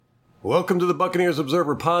Welcome to the Buccaneers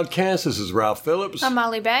Observer Podcast. This is Ralph Phillips. I'm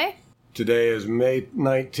Molly Bay. Today is May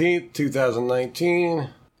 19th, 2019.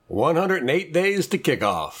 108 days to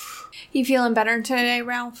kickoff. You feeling better today,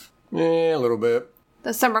 Ralph? Yeah, a little bit.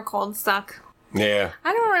 The summer colds suck. Yeah.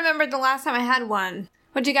 I don't remember the last time I had one.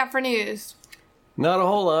 What'd you got for news? Not a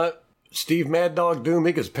whole lot. Steve Mad Dog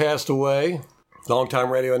Doomig has passed away. Longtime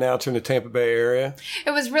radio announcer in the Tampa Bay area.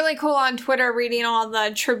 It was really cool on Twitter reading all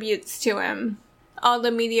the tributes to him. All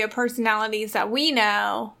the media personalities that we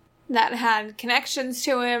know that had connections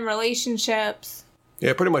to him, relationships.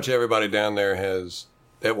 Yeah, pretty much everybody down there has,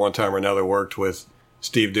 at one time or another, worked with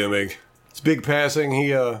Steve Doomig. It's big passing.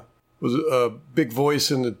 He was a big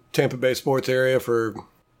voice in the Tampa Bay sports area for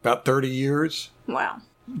about 30 years. Wow.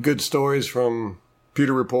 Good stories from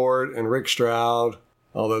Pewter Report and Rick Stroud,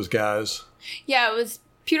 all those guys. Yeah, it was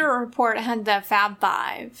Pewter Report had the Fab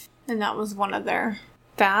Five, and that was one of their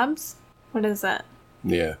Fabs? What is it?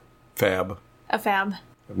 Yeah, Fab. A Fab. I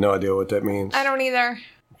have no idea what that means. I don't either.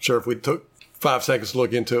 I'm sure if we took 5 seconds to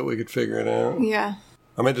look into it, we could figure it out. Yeah.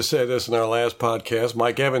 I meant to say this in our last podcast.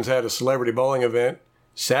 Mike Evans had a celebrity bowling event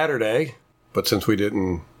Saturday, but since we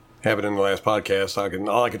didn't have it in the last podcast,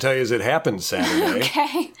 all I can tell you is it happened Saturday.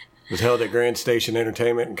 Okay. It was held at Grand Station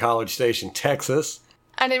Entertainment in College Station, Texas.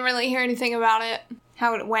 I didn't really hear anything about it,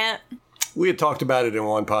 how it went. We had talked about it in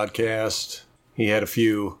one podcast. He had a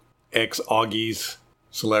few ex-Augies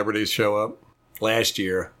celebrities show up last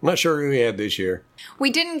year. I'm not sure who he had this year. We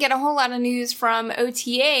didn't get a whole lot of news from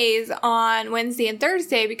OTAs on Wednesday and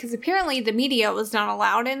Thursday because apparently the media was not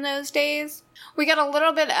allowed in those days. We got a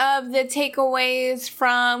little bit of the takeaways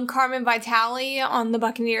from Carmen Vitale on the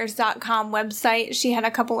Buccaneers.com website. She had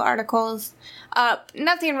a couple articles up.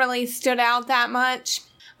 Nothing really stood out that much.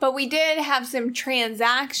 But we did have some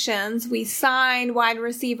transactions. We signed wide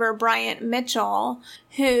receiver Bryant Mitchell,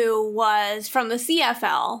 who was from the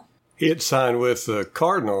CFL. He had signed with the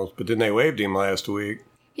Cardinals, but then they waived him last week.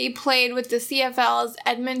 He played with the CFL's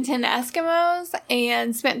Edmonton Eskimos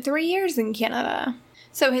and spent 3 years in Canada.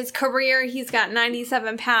 So his career, he's got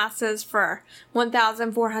 97 passes for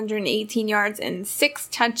 1,418 yards and 6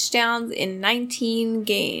 touchdowns in 19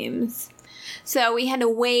 games. So we had to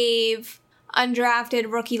waive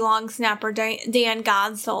undrafted rookie long snapper Dan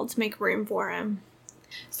Godsoll to make room for him.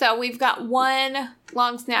 So we've got one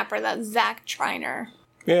long snapper, that's Zach Triner.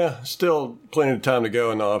 Yeah, still plenty of time to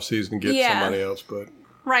go in the offseason and get somebody else. But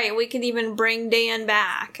right, we could even bring Dan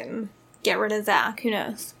back and get rid of Zach. Who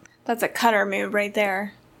knows? That's a cutter move right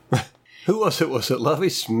there. Who was it? Was it Lovie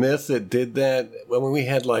Smith that did that? When we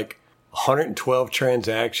had like 112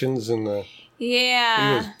 transactions in the...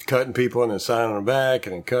 Yeah. He was cutting people and then signing them back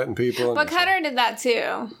and then cutting people. But Cutter did that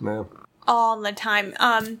too. Yeah. All the time.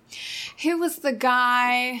 Who was the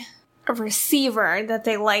guy, a receiver that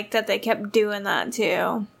they liked that they kept doing that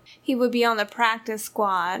to? He would be on the practice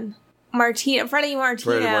squad. Freddie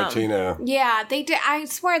Martino. Yeah, they did. I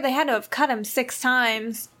swear they had to have cut him 6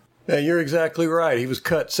 times. Yeah, you're exactly right. He was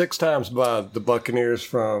cut 6 times by the Buccaneers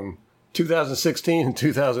from 2016 and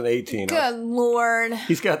 2018. Good Lord.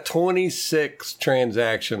 He's got 26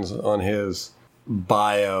 transactions on his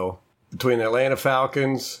bio between the Atlanta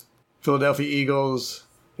Falcons, Philadelphia Eagles,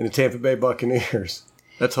 and the Tampa Bay Buccaneers.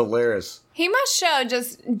 That's hilarious. He must show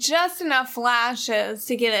just enough flashes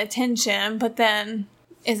to get attention, but then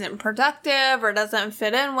isn't productive or doesn't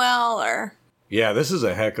fit in well or... Yeah, this is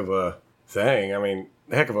a heck of a thing. I mean,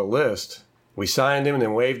 a heck of a list. We signed him,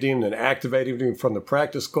 then waived him, then activated him from the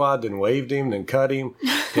practice squad, then waived him, then cut him,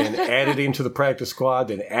 then added him to the practice squad,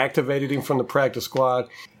 then activated him from the practice squad,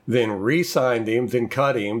 then re-signed him, then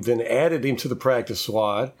cut him, then added him to the practice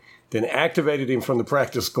squad, then activated him from the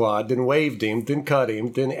practice squad, then waived him, then cut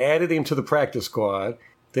him, then added him to the practice squad,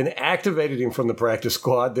 then activated him from the practice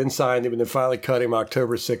squad, then signed him, and then finally cut him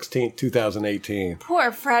October 16th, 2018.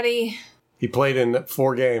 Poor Freddie. He played in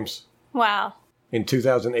 4 games. Wow. In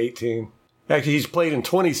 2018. Actually, he's played in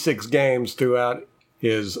 26 games throughout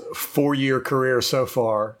his 4-year career so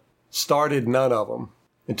far. Started none of them.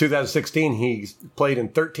 In 2016, he played in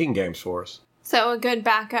 13 games for us. So a good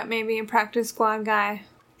backup, maybe a practice squad guy.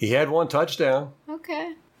 He had 1 touchdown.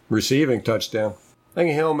 Okay. Receiving touchdown. I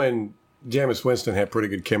think him and Jameis Winston had pretty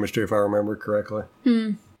good chemistry, if I remember correctly.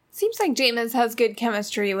 Seems like Jameis has good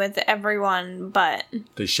chemistry with everyone but...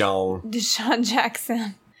 Deshaun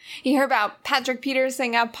Jackson. You hear about Patrick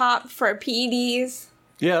Peterson got popped for PEDs?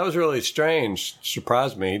 Yeah, that was really strange.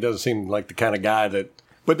 Surprised me. He doesn't seem like the kind of guy that...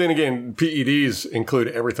 But then again, PEDs include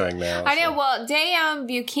everything now. I know. Well, Dan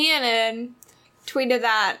Buchanan tweeted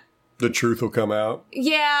that... The truth will come out.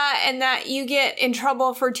 Yeah, and that you get in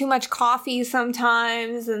trouble for too much coffee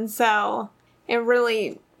sometimes. And so it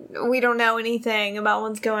really we don't know anything about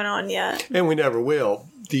what's going on yet. And we never will.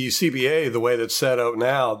 The CBA, the way that's set up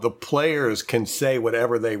now, the players can say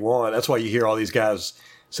whatever they want. That's why you hear all these guys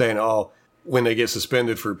saying, oh, when they get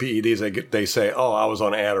suspended for PEDs, they say, oh, I was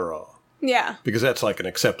on Adderall. Yeah. Because that's like an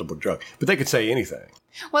acceptable drug. But they could say anything.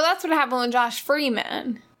 Well, that's what happened with Josh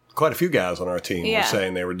Freeman. Quite a few guys on our team were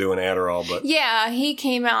saying they were doing Adderall, but... Yeah, he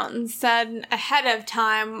came out and said ahead of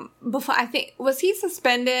time, before, I think, was he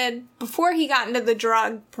suspended? Before he got into the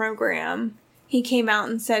drug program, he came out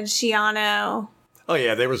and said Shiano... Oh,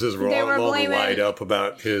 yeah, there was this long write-up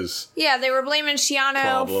about his... Yeah, they were blaming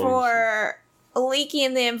Shiano for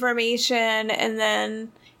leaking the information, and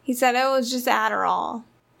then he said, oh, it was just Adderall.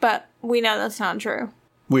 But we know that's not true.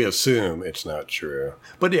 We assume it's not true.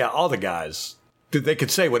 But yeah, all the guys, they could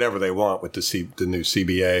say whatever they want with the new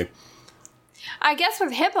CBA. I guess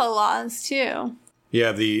with HIPAA laws, too.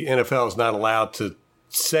 Yeah, the NFL is not allowed to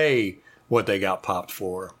say what they got popped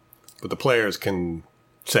for. But the players can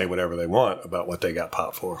say whatever they want about what they got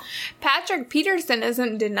popped for. Patrick Peterson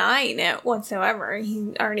isn't denying it whatsoever.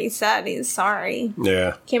 He already said he's sorry.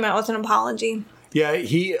 Yeah. Came out with an apology. Yeah,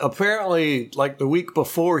 he apparently, like the week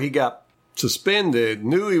before he got suspended,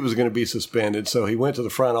 knew he was going to be suspended, so he went to the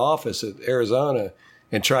front office at Arizona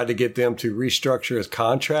and tried to get them to restructure his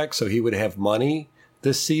contract so he would have money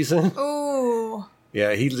this season. Ooh.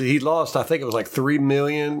 Yeah, he lost, I think it was like $3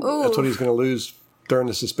 million. Ooh. That's what he's going to lose during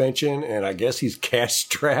the suspension, and I guess he's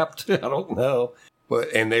cash-strapped. I don't know.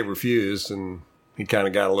 And they refused, and he kind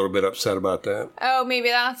of got a little bit upset about that. Oh, maybe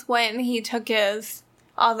that's when he took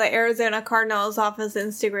all the Arizona Cardinals off his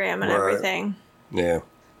Instagram and everything. Yeah.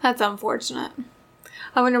 That's unfortunate.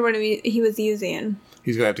 I wonder what he was using.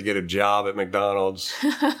 He's going to have to get a job at McDonald's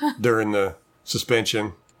during the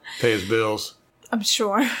suspension, pay his bills. I'm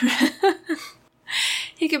sure.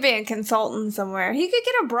 He could be a consultant somewhere. He could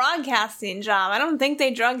get a broadcasting job. I don't think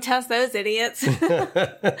they drug test those idiots.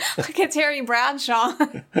 Look at Terry Bradshaw.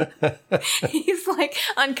 He's like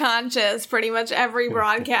unconscious pretty much every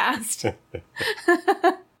broadcast.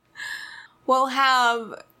 We'll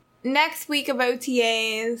have next week of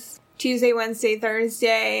OTAs, Tuesday, Wednesday,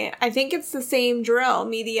 Thursday. I think it's the same drill.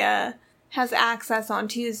 Media has access on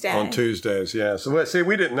Tuesday. On Tuesdays, yeah. So see,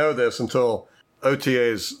 we didn't know this until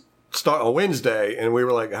OTAs start on Wednesday, and we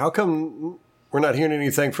were like, how come we're not hearing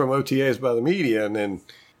anything from OTAs by the media? And then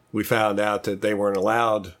we found out that they weren't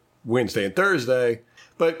allowed Wednesday and Thursday.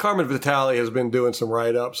 But Carmen Vitale has been doing some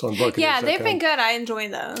write-ups on Buccaneers. Yeah, they've been good. I enjoy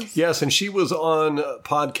those. Yes, and she was on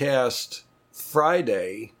podcast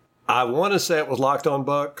Friday. I want to say it was Locked on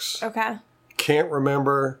Bucs. Okay. Can't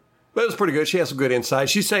remember. But it was pretty good. She has some good insight.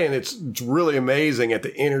 She's saying it's really amazing at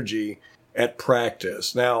the energy at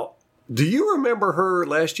practice. Now, do you remember her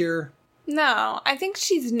last year? No, I think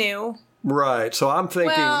she's new. Right. So I'm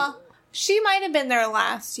thinking... Well, she might have been there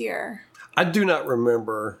last year. I do not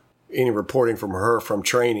remember any reporting from her from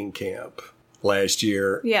training camp last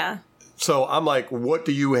year. Yeah. So I'm like, what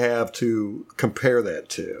do you have to compare that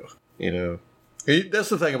to? You know? That's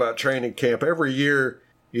the thing about training camp. Every year,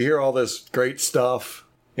 you hear all this great stuff,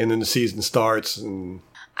 and then the season starts. And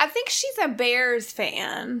I think she's a Bears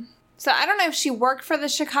fan. So I don't know if she worked for the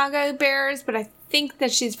Chicago Bears, but I think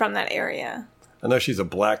that she's from that area. I know she's a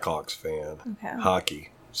Blackhawks fan. Okay. Hockey.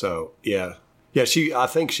 So, yeah. Yeah, I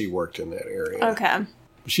think she worked in that area. Okay.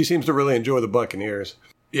 She seems to really enjoy the Buccaneers.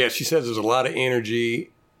 Yeah, she says there's a lot of energy,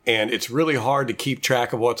 and it's really hard to keep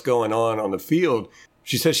track of what's going on the field.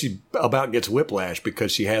 She says she about gets whiplash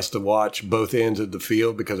because she has to watch both ends of the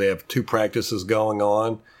field because they have two practices going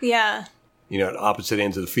on. Yeah. You know, at opposite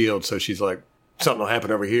ends of the field. So she's like, something will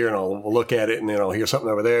happen over here, and I'll look at it, and then I'll hear something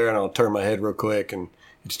over there, and I'll turn my head real quick, and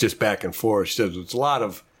it's just back and forth. She says it's a lot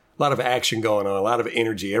of action going on, a lot of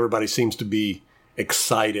energy. Everybody seems to be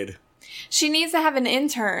excited. She needs to have an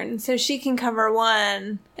intern so she can cover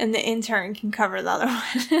one, and the intern can cover the other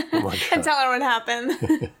one. Oh my God. And tell her what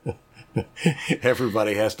happened.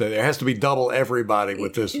 There has to be double everybody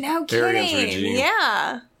with this Arians regime.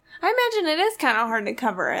 Yeah. I imagine it is kind of hard to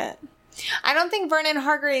cover it. I don't think Vernon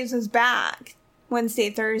Hargreaves was back Wednesday,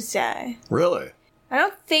 Thursday. Really? I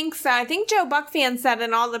don't think so. I think Joe Buckfan said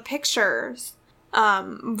in all the pictures,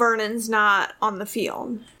 Vernon's not on the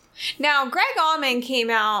field. Now, Greg Allman came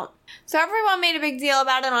out, so everyone made a big deal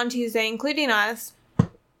about it on Tuesday, including us,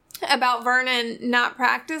 about Vernon not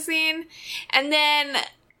practicing. And then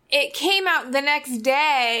it came out the next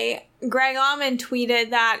day, Greg Allman tweeted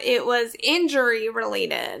that it was injury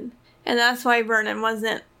related, and that's why Vernon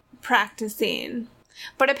wasn't practicing.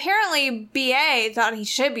 But apparently BA thought he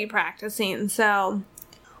should be practicing, so...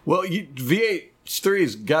 Well,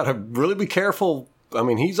 VH3's got to really be careful. I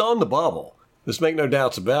mean, he's on the bubble. Let's make no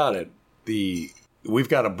doubts about it. The we've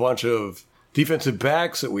got a bunch of defensive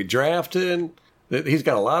backs that we drafted. He's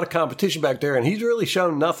got a lot of competition back there, and he's really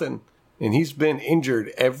shown nothing. And he's been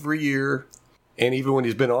injured every year. And even when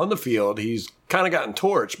he's been on the field, he's kind of gotten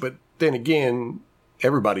torched. But then again,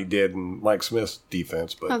 everybody did in Mike Smith's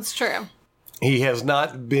defense. But that's true. He has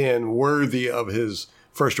not been worthy of his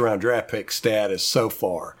first-round draft pick status so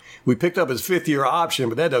far. We picked up his fifth-year option,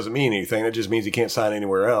 but that doesn't mean anything. That just means he can't sign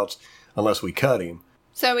anywhere else unless we cut him.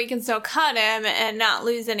 So we can still cut him and not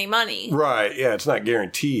lose any money. Right, yeah, it's not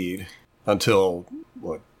guaranteed until,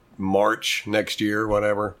 March next year,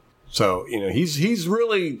 whatever. So, he's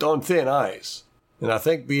really on thin ice. And I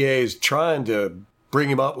think BA's trying to bring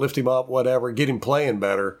him up, lift him up, whatever, get him playing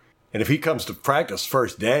better. And if he comes to practice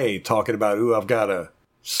first day talking about, I've got a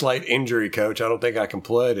slight injury, coach, I don't think I can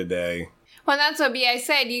play today. Well, that's what BA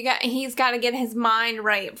said. He's got to get his mind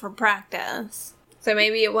right for practice. So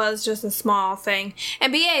maybe it was just a small thing.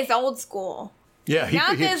 And BA's old school. Yeah.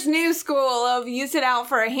 Not this new school of you sit out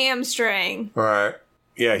for a hamstring. Right.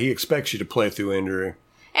 Yeah, he expects you to play through injury.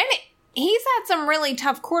 And he's had some really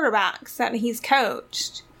tough quarterbacks that he's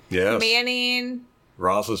coached. Yes. Manning.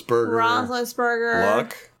 Roethlisberger.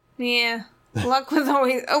 Luck. Yeah. Luck was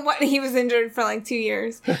always... he was injured for 2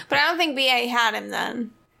 years. But I don't think BA had him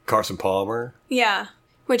then. Carson Palmer. Yeah.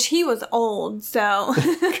 Which he was old, so...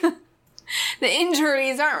 The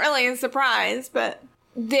injuries aren't really a surprise, but...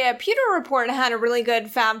 The Pewter Report had a really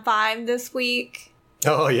good Fab Five this week.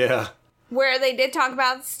 Oh, yeah. Where they did talk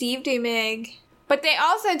about Steve Dumig. But they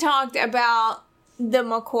also talked about the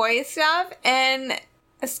McCoy stuff. And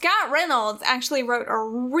Scott Reynolds actually wrote a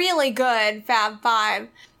really good Fab Five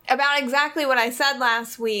about exactly what I said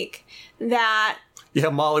last week. That... Yeah,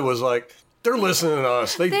 Molly was like, they're listening to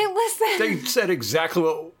us. They listen. They said exactly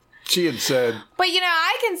what she had said. But,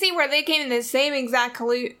 I can see where they came to the same exact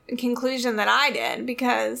conclusion that I did.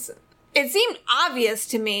 Because it seemed obvious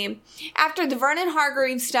to me after the Vernon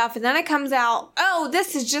Hargreaves stuff. And then it comes out,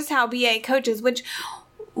 this is just how BA coaches. Which,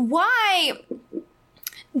 why...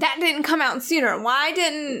 That didn't come out sooner. Why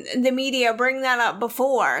didn't the media bring that up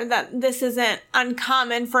before? That this isn't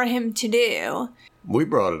uncommon for him to do. We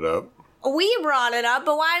brought it up. We brought it up,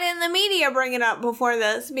 but why didn't the media bring it up before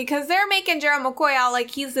this? Because they're making Gerald McCoy out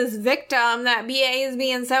like he's this victim, that BA is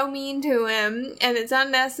being so mean to him, and it's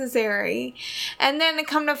unnecessary. And then to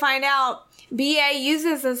come to find out, BA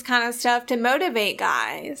uses this kind of stuff to motivate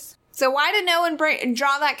guys. So why did no one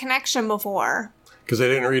draw that connection before? Because they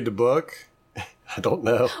didn't read the book? I don't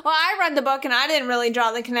know. Well, I read the book and I didn't really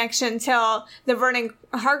draw the connection till the Vernon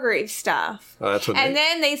Hargreaves stuff. Oh, that's what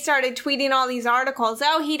then they started tweeting all these articles.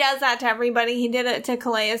 Oh, he does that to everybody. He did it to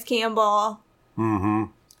Calais Campbell.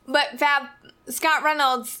 Mm-hmm. But Scott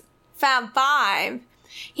Reynolds, Fab Five,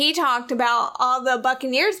 he talked about all the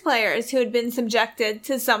Buccaneers players who had been subjected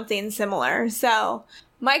to something similar. So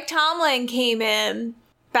Mike Tomlin came in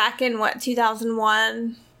back in,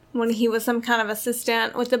 2001? When he was some kind of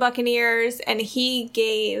assistant with the Buccaneers, and he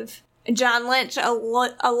gave John Lynch a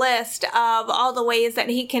list of all the ways that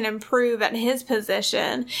he can improve at his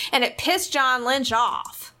position, and it pissed John Lynch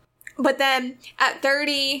off. But then at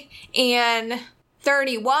 30 and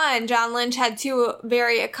 31, John Lynch had 2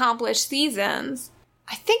 very accomplished seasons.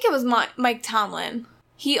 I think it was Mike Tomlin.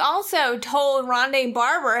 He also told Rondé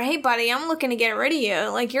Barber, hey buddy, I'm looking to get rid of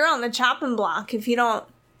you. You're on the chopping block if you don't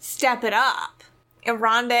step it up. And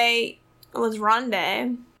Rondé was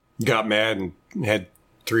Rondé. Got mad and had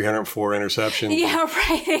 304 interceptions. Yeah,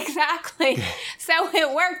 right, exactly. So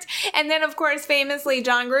it worked. And then, of course, famously,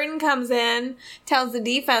 John Gruden comes in, tells the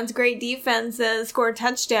defense, great defenses, score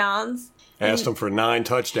touchdowns. Asked them for 9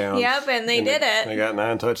 touchdowns. Yep, and they did it. They got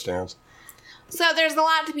 9 touchdowns. So there's a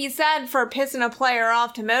lot to be said for pissing a player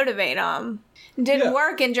off to motivate him. Didn't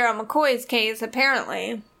work in Gerald McCoy's case,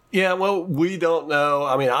 apparently. Yeah, well, we don't know.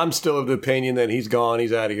 I mean, I'm still of the opinion that he's gone,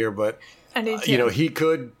 he's out of here, but, I do too. He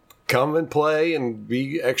could come and play and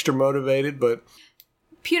be extra motivated, but...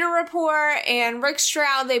 Pewter Report and Rick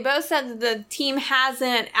Stroud, they both said that the team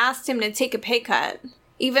hasn't asked him to take a pay cut.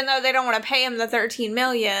 Even though they don't want to pay him the $13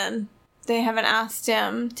 million, they haven't asked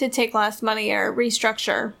him to take less money or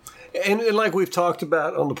restructure. And like we've talked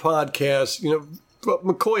about on the podcast,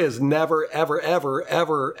 McCoy has never, ever, ever,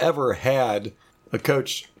 ever, ever had a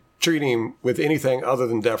coach treat him with anything other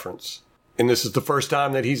than deference. And this is the first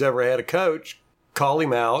time that he's ever had a coach call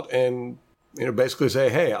him out and, basically say,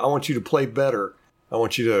 hey, I want you to play better. I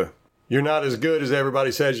want you to, you're not as good as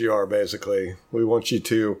everybody says you are, basically. We want you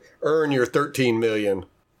to earn your $13 million.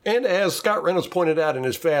 And as Scott Reynolds pointed out in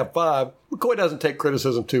his Fab Five, McCoy doesn't take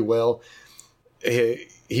criticism too well.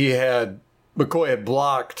 McCoy had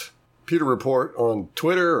blocked Pewter Report on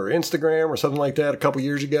Twitter or Instagram or something like that a couple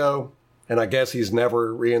years ago And I guess he's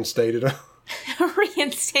never reinstated him.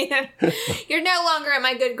 Reinstated. You're no longer in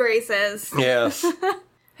my good graces. Yes.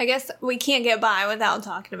 I guess we can't get by without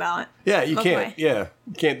talking about it. Yeah, you can't. Yeah,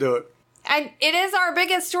 you can't do it. And it is our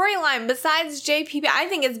biggest storyline besides JPP. I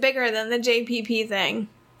think it's bigger than the JPP thing.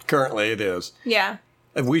 Currently, it is. Yeah.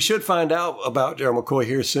 And we should find out about Gerald McCoy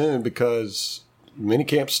here soon because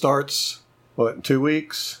minicamp starts, in 2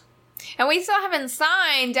 weeks? And we still haven't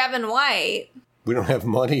signed Devin White. We don't have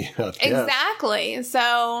money. Exactly.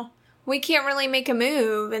 So we can't really make a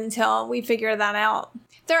move until we figure that out.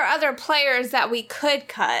 There are other players that we could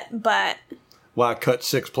cut, but... Why cut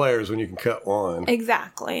 6 players when you can cut 1?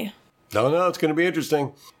 Exactly. Don't know. It's going to be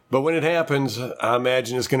interesting. But when it happens, I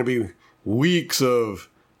imagine it's going to be weeks of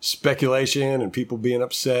speculation and people being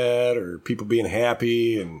upset or people being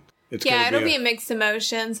happy. And it'll be mixed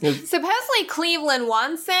emotions. Supposedly Cleveland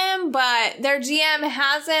wants him, but their GM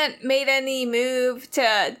hasn't made any move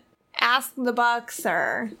to ask the Bucs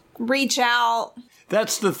or reach out.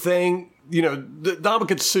 That's the thing.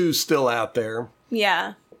 Ndamukong Suh's still out there.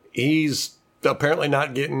 Yeah. He's apparently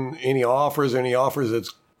not getting any offers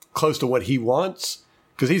that's close to what he wants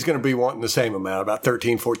because he's going to be wanting the same amount, about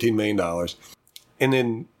 $13-14 million. And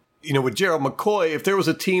then, with Gerald McCoy, if there was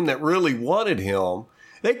a team that really wanted him,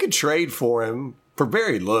 they could trade for him for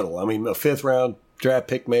very little. I mean, a 5th-round draft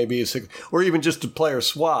pick maybe, or even just a player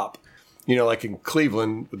swap, like in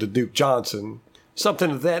Cleveland with the Duke Johnson.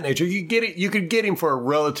 Something of that nature. You could get him for a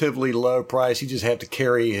relatively low price. You just have to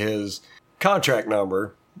carry his contract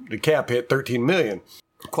number. The cap hit $13 million.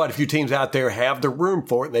 Quite a few teams out there have the room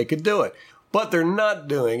for it, and they could do it. But they're not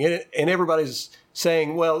doing it, and everybody's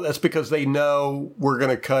saying, well, that's because they know we're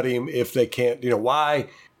going to cut him if they can't. Why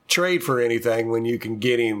trade for anything when you can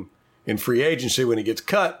get him in free agency when he gets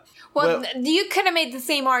cut? Well, you could have made the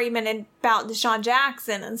same argument about Deshaun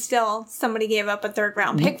Jackson and still somebody gave up a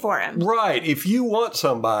 3rd-round pick for him. Right. If you want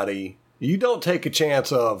somebody, you don't take a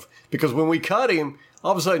chance of, because when we cut him,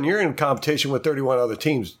 all of a sudden you're in competition with 31 other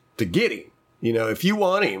teams to get him. If you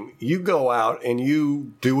want him, you go out and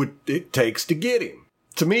you do what it takes to get him.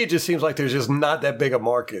 To me, it just seems like there's just not that big a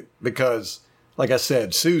market because, like I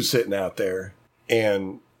said, Sue's sitting out there.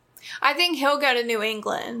 And I think he'll go to New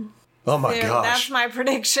England. Oh, my gosh. That's my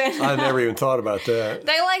prediction. I never even thought about that.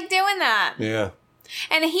 They like doing that. Yeah.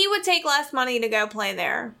 And he would take less money to go play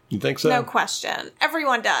there. You think so? No question.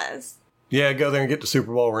 Everyone does. Yeah, go there and get the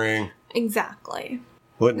Super Bowl ring. Exactly.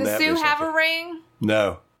 Wouldn't Does Sue have a ring?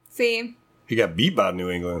 No. See? He got beat by New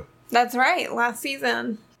England. That's right. Last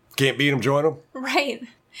season. Can't beat him, join him? Right.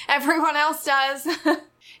 Everyone else does.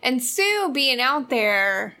 And Sue being out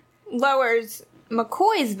there lowers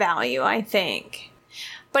McCoy's value, I think.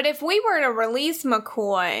 But if we were to release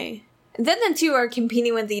McCoy, then the two are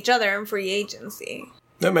competing with each other in free agency.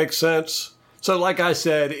 That makes sense. So like I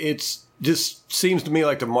said, it's just seems to me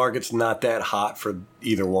like the market's not that hot for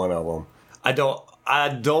either one of them. I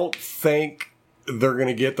don't think they're going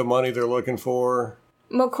to get the money they're looking for.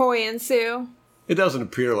 McCoy and Sue. It doesn't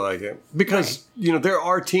appear like it. Because, there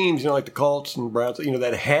are teams, like the Colts and Browns,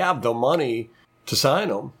 that have the money to sign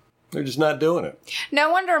them. They're just not doing it.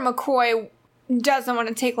 No wonder McCoy doesn't want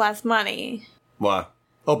to take less money. Why?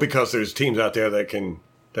 Oh, because there's teams out there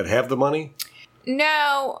that have the money?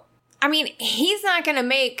 No. I mean, he's not going to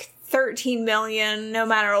make $13 million no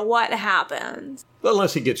matter what happens.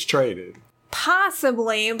 Unless he gets traded.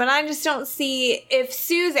 Possibly, but I just don't see if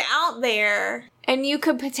Sue's out there and you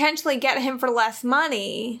could potentially get him for less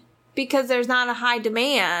money because there's not a high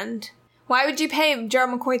demand. Why would you pay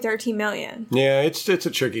Gerald McCoy $13 million? Yeah, it's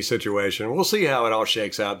a tricky situation. We'll see how it all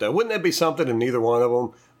shakes out, though. Wouldn't that be something if neither one of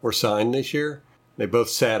them were signed this year? They both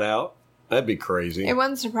sat out? That'd be crazy. It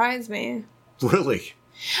wouldn't surprise me. Really?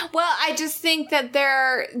 Well, I just think that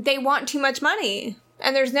they want too much money,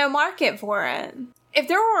 and there's no market for it. If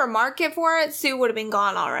there were a market for it, Sue would have been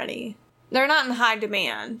gone already. They're not in high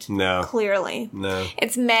demand. No. Clearly. No.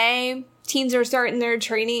 It's May. Teams are starting their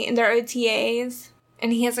training, their OTAs.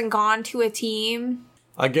 And he hasn't gone to a team.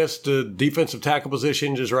 I guess the defensive tackle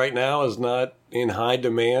position just right now is not in high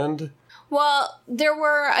demand. Well, there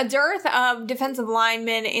were a dearth of defensive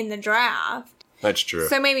linemen in the draft. That's true.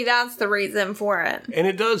 So maybe that's the reason for it. And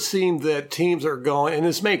it does seem that teams are going, and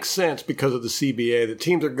this makes sense because of the CBA, that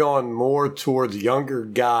teams are going more towards younger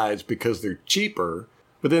guys because they're cheaper.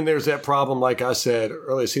 But then there's that problem, like I said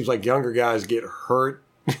earlier, it seems like younger guys get hurt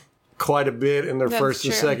quite a bit in their first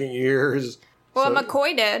and second years. Well, so,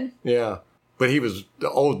 McCoy did. Yeah. But he was the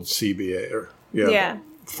old CBA.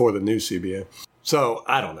 Before the new CBA. So,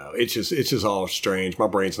 I don't know. It's just all strange. My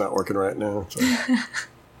brain's not working right now. So.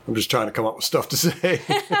 I'm just trying to come up with stuff to say.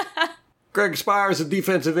 Greg Spires, a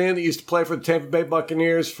defensive end that used to play for the Tampa Bay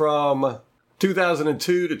Buccaneers from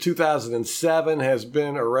 2002 to 2007, has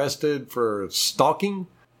been arrested for stalking.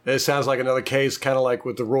 It sounds like another case, kind of like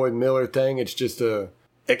with the Roy Miller thing. It's just a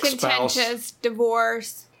ex-spouse. Contentious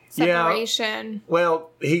divorce, separation. Yeah.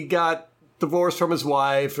 Well, he got divorced from his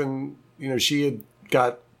wife, and she had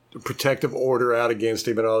got a protective order out against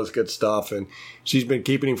him and all this good stuff, and she's been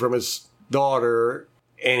keeping him from his daughter,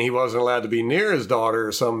 and he wasn't allowed to be near his daughter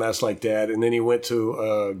or some mess like that. And then he went to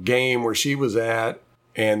a game where she was at,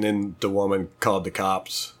 and then the woman called the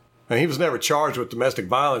cops. And he was never charged with domestic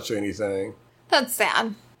violence or anything. That's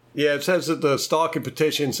sad. Yeah, it says that the stalking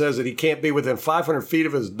petition says that he can't be within 500 feet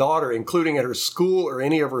of his daughter, including at her school or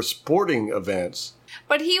any of her sporting events.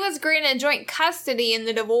 But he was granted joint custody in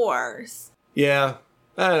the divorce. Yeah.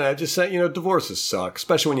 I don't know. Just say, divorces suck,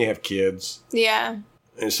 especially when you have kids. Yeah.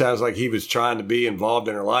 And it sounds like he was trying to be involved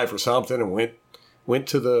in her life or something and went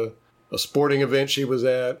to a sporting event she was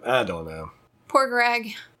at. I don't know. Poor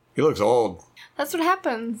Greg. He looks old. That's what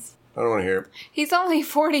happens. I don't want to hear it. He's only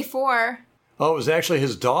 44. Oh, it was actually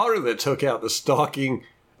his daughter that took out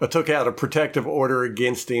took out a protective order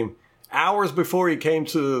against him hours before he came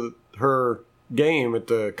to her game at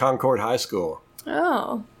the Concord High School.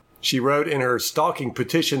 Oh. She wrote in her stalking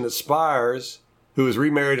petition that Spires, who is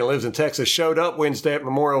remarried and lives in Texas, showed up Wednesday at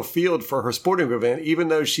Memorial Field for her sporting event, even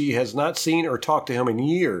though she has not seen or talked to him in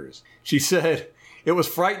years. She said, "It was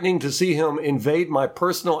frightening to see him invade my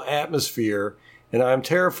personal atmosphere, and I am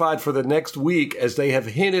terrified for the next week as they have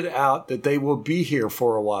hinted out that they will be here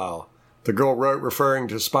for a while," the girl wrote, referring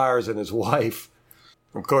to Spires and his wife.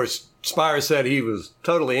 Of course, Spires said he was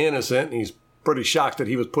totally innocent, and he's pretty shocked that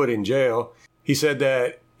he was put in jail. He said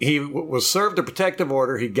that he was served a protective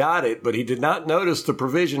order, he got it, but he did not notice the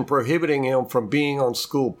provision prohibiting him from being on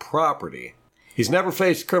school property. He's never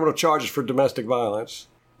faced criminal charges for domestic violence.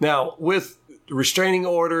 Now, with restraining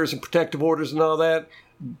orders and protective orders and all that,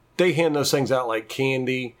 they hand those things out like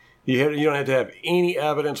candy. You don't have to have any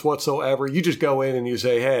evidence whatsoever. You just go in and you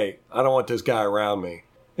say, "Hey, I don't want this guy around me."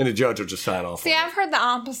 And the judge will just sign off. See, I've heard the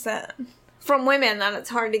opposite from women, that it's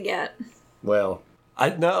hard to get. Well,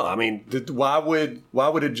 I mean, why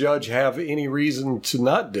would a judge have any reason to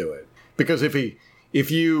not do it? Because if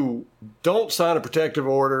you don't sign a protective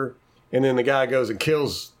order and then the guy goes and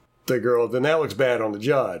kills the girl, then that looks bad on the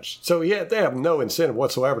judge. So yeah, they have no incentive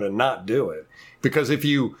whatsoever to not do it. Because if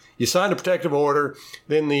you sign a protective order,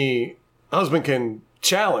 then the husband can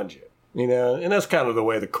challenge it, and that's kind of the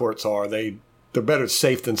way the courts are. They're better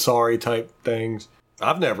safe than sorry type things.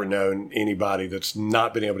 I've never known anybody that's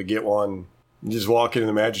not been able to get one. You just walk into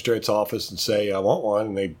the magistrate's office and say, "I want one,"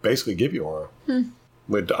 and they basically give you one.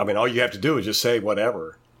 But, I mean, all you have to do is just say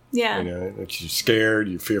whatever. Yeah. That you're scared,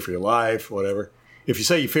 you fear for your life, whatever. If you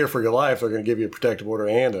say you fear for your life, they're going to give you a protective order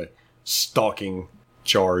and a stalking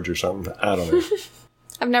charge or something. I don't know.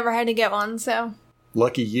 I've never had to get one, so.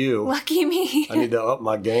 Lucky you. Lucky me. I need to up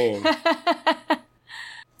my game.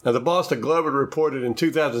 Now, the Boston Globe had reported in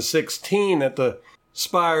 2016 that the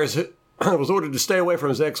Spires was ordered to stay away from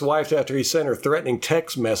his ex-wife after he sent her threatening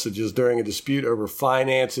text messages during a dispute over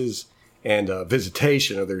finances and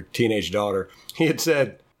visitation of their teenage daughter. He had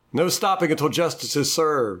said, "No stopping until justice is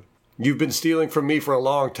served. You've been stealing from me for a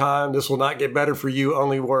long time. This will not get better for you,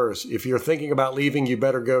 only worse. If you're thinking about leaving, you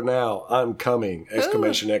better go now. I'm coming!"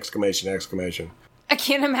 Exclamation, exclamation, exclamation. I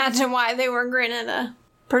can't imagine why they were granted a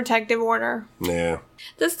protective order. Yeah.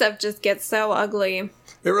 This stuff just gets so ugly.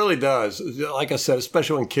 It really does. Like I said,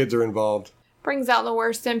 especially when kids are involved. Brings out the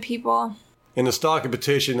worst in people. In the stalking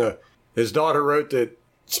petition, his daughter wrote that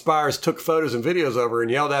Spires took photos and videos of her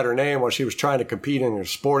and yelled out her name while she was trying to compete in a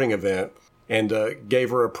sporting event, and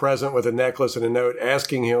gave her a present with a necklace and a note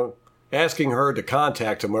asking her to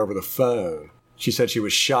contact him over the phone. She said she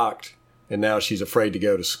was shocked, and now she's afraid to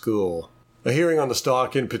go to school. A hearing on the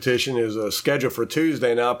stalking petition is scheduled for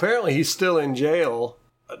Tuesday. Now, apparently he's still in jail.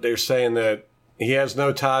 They're saying that he has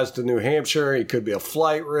no ties to New Hampshire. He could be a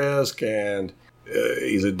flight risk, and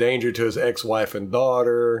he's a danger to his ex-wife and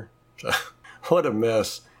daughter. What a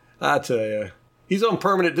mess. I tell you. He's on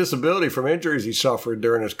permanent disability from injuries he suffered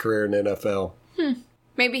during his career in the NFL.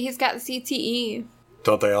 Maybe he's got CTE.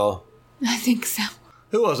 Don't they all? I think so.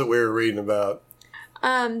 Who was it we were reading about?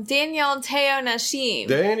 Daniel Teo-Nashim.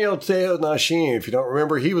 Daniel Teo-Nashim. If you don't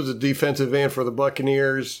remember, he was a defensive end for the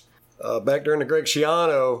Buccaneers back during the Greg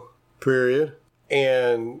Schiano period.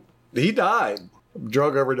 And he died.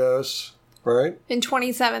 Drug overdose, right? In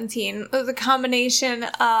 2017. It was a combination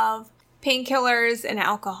of painkillers and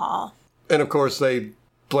alcohol. And of course, they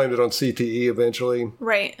blamed it on CTE eventually.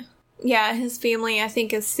 Right. Yeah, his family, I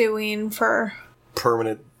think, is suing for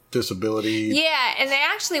permanent disability. Yeah, and they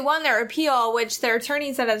actually won their appeal, which their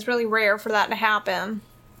attorney said it's really rare for that to happen.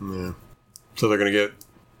 Yeah. So they're going to get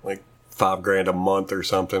like $5,000 a month or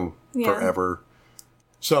something forever.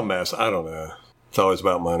 Some mess. I don't know. It's always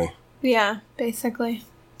about money. Yeah, basically.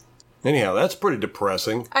 Anyhow, that's pretty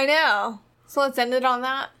depressing. I know. So let's end it on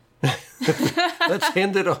that. Let's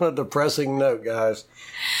end it on a depressing note, guys.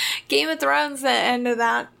 Game of Thrones, the end of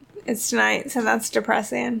that is tonight, so that's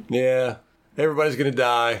depressing. Yeah. Everybody's going to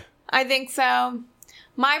die. I think so.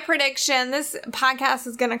 My prediction, this podcast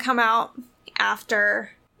is going to come out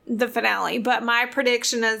after the finale, but my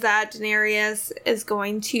prediction is that Daenerys is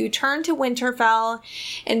going to turn to Winterfell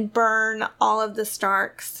and burn all of the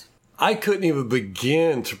Starks. I couldn't even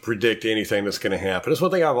begin to predict anything that's going to happen. That's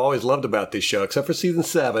one thing I've always loved about this show, except for season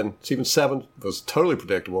 7. Season 7 was totally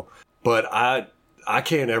predictable, but I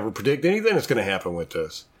can't ever predict anything that's going to happen with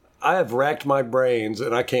this. I have racked my brains,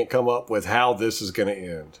 and I can't come up with how this is going to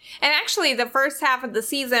end. And actually, the first half of the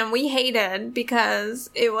season we hated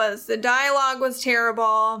because the dialogue was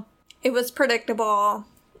terrible. It was predictable.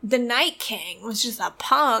 The Night King was just a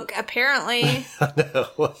punk, apparently. I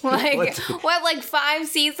know. Like 5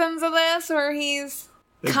 seasons of this where he's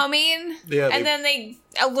coming, and then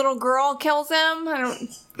a little girl kills him.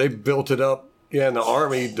 They built it up. Yeah, and the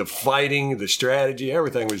army, the fighting, the strategy,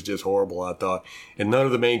 everything was just horrible, I thought. And none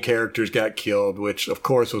of the main characters got killed, which, of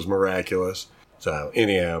course, was miraculous. So,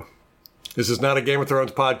 anyhow, this is not a Game of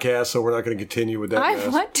Thrones podcast, so we're not going to continue with that. I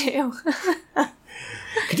want to.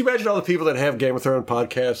 Could you imagine all the people that have Game of Thrones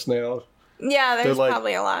podcasts now? Yeah, there's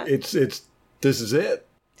probably a lot. This is it.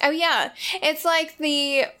 Oh, yeah. It's like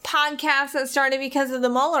the podcast that started because of the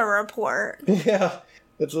Mueller report. Yeah.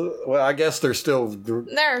 Well, I guess they're still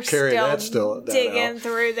carrying that digging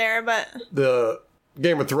through there, but the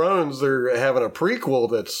Game of Thrones, they're having a prequel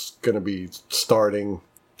that's going to be starting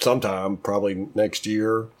sometime, probably next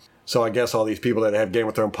year. So I guess all these people that have Game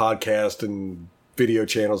of Thrones podcast and video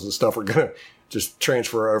channels and stuff are going to just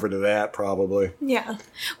transfer over to that, probably. Yeah.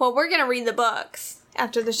 Well, we're going to read the books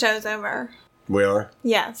after the show's over. We are?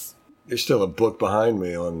 Yes. There's still a book behind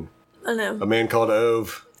me on I know. A Man Called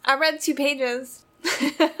Ove. I read 2 pages.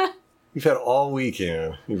 You've had all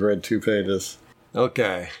weekend. You've read 2 pages.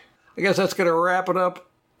 Okay. I guess that's going to wrap it up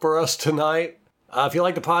for us tonight. If you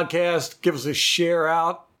like the podcast, give us a share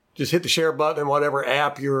out. Just hit the share button in whatever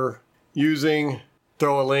app you're using.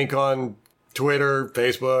 Throw a link on Twitter,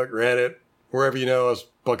 Facebook, Reddit, wherever you know us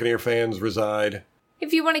Buccaneer fans reside.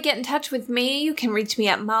 If you want to get in touch with me, you can reach me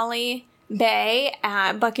at Molly Bay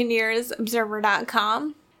at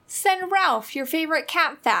BuccaneersObserver.com. Send Ralph your favorite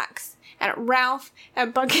cat facts at Ralph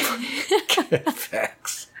at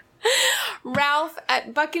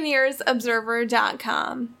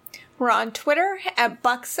Buccaneersobserver.com. We're on Twitter at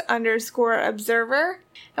Bucs_observer.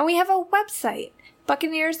 And we have a website,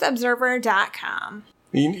 Buccaneersobserver.com.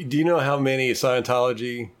 Do you know how many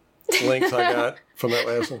Scientology links I got from that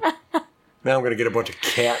last one? Now I'm going to get a bunch of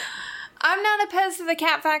cat. I'm not opposed to the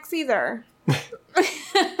cat facts either.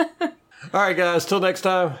 All right, guys. Till next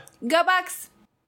time. Go Bucs!